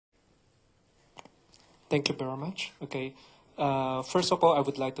Thank you very much. Okay. First of all, I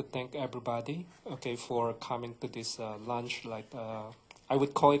would like to thank everybody, okay, for coming to this lunch. I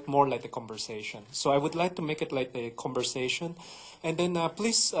would call it more like a conversation. So I would like to make it like a conversation, and then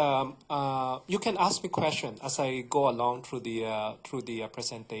please, you can ask me questions as I go along through the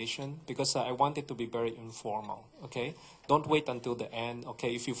presentation, because I want it to be very informal. Okay, don't wait until the end.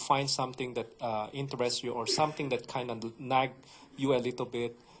 Okay, if you find something that interests you or something that kind of nag you a little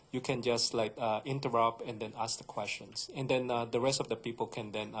bit, you can just interrupt and then ask the questions, and then the rest of the people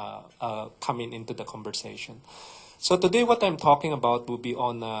can then come into the conversation. So today what I'm talking about will be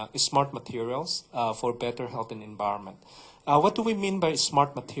on smart materials for better health and environment. What do we mean by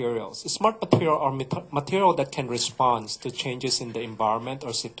smart materials? Smart material are material that can respond to changes in the environment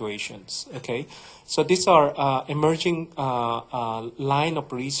or situations. Okay, so these are emerging line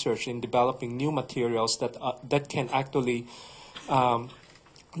of research in developing new materials that can actually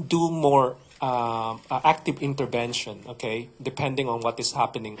do more active intervention, okay, depending on what is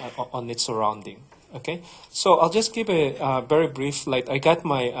happening on its surrounding. Okay, so I'll just give a very brief, I got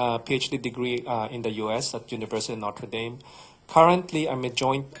my PhD degree in the US at University of Notre Dame. Currently,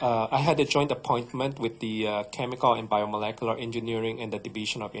 I had a joint appointment with the Chemical and Biomolecular Engineering and the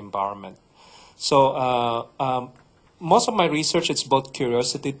Division of Environment. So most of my research is both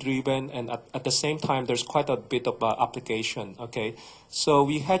curiosity driven, and at the same time there's quite a bit of application. Okay, so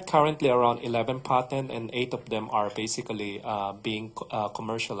we had currently around 11 patents, and 8 of them are basically being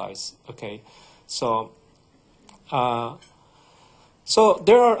commercialized. Okay, so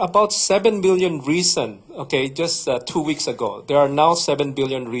there are about 7 billion reasons. Okay, just 2 weeks ago there are now 7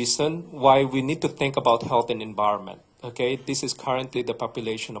 billion reasons why we need to think about health and environment. Okay, this is currently the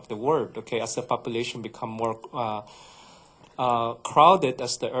population of the world. Okay, as the population become more crowded,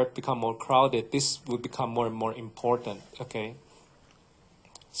 as the earth become more crowded, this will become more and more important. Okay,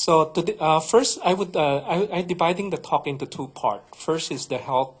 so first I'm dividing the talk into 2 parts. First is the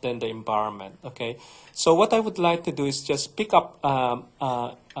health, then the environment. Okay, so what I would like to do is just pick up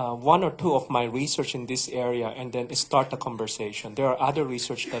 1 or 2 of my research in this area and then start a conversation. There are other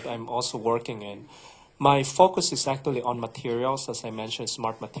research that I'm also working in. My focus is actually on materials, as I mentioned,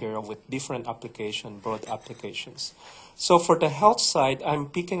 smart material with different application, broad applications. So for the health side, I'm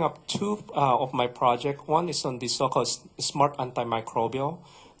picking up 2 of my project. One is on the so-called smart antimicrobial,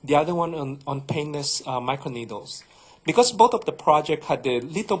 the other one on painless microneedles. Because both of the project had a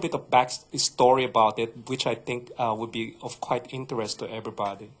little bit of back story about it, which I think would be of quite interest to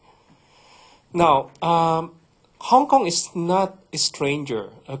everybody. Now, Hong Kong is not a stranger,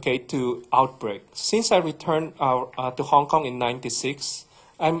 okay, to outbreak. Since I returned to Hong Kong in '96,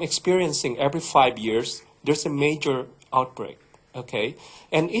 I'm experiencing every 5 years there's a major outbreak, okay,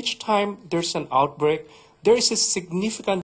 and each time there's an outbreak, there is a significant